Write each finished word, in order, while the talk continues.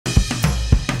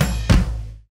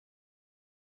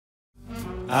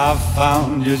I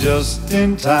found you just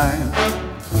in time.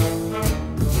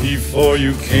 Before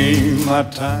you came my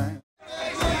time.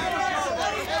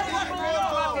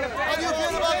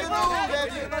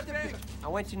 I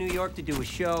went to New York to do a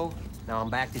show. Now I'm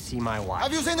back to see my wife.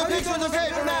 Have you seen the picture in the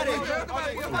paper, Maddie?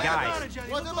 Guys,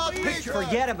 What about the picture?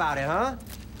 forget about it, huh?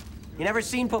 You never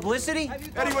seen publicity?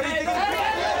 Eddie, what do you think of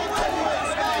the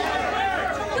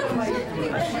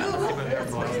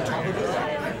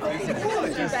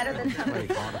Better than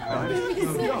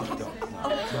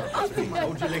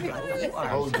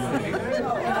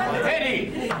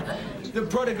Eddie! The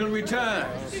prodigal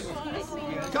returns.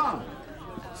 Come,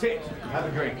 sit, have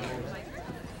a drink.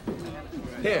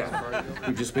 Here,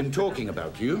 we've just been talking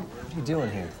about you. What are you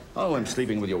doing here? Oh, I'm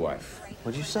sleeping with your wife.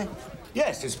 What'd you say?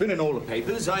 Yes, it's been in all the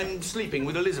papers. I'm sleeping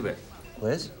with Elizabeth.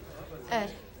 Liz?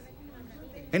 Ed.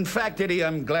 In fact, Eddie,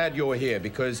 I'm glad you're here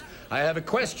because I have a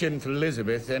question for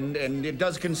Elizabeth, and it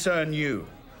does concern you.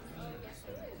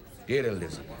 Dear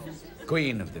Elizabeth,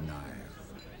 Queen of the Nile,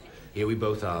 here we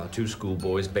both are, two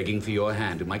schoolboys begging for your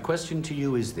hand, and my question to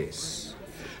you is this.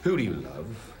 Who do you love,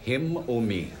 him or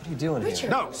me? What are you doing here?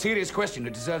 No, serious question.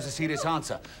 It deserves a serious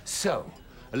answer. So,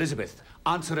 Elizabeth,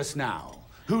 answer us now.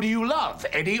 Who do you love,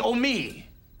 Eddie or me?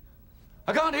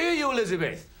 I can't hear you,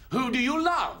 Elizabeth. Who do you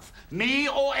love, me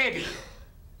or Eddie?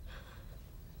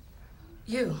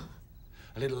 You.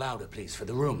 A little louder, please, for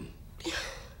the room.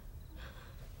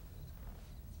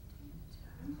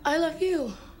 I love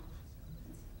you.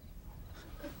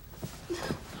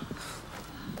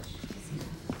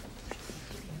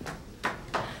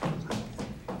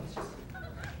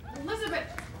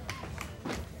 Elizabeth!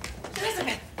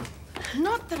 Elizabeth!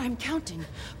 Not that I'm counting,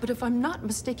 but if I'm not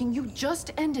mistaken, you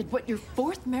just ended, what, your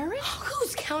fourth marriage?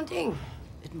 Who's counting?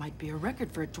 It might be a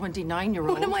record for a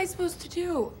 29-year-old. What am I supposed to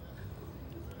do?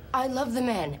 I love the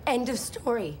man. End of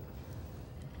story.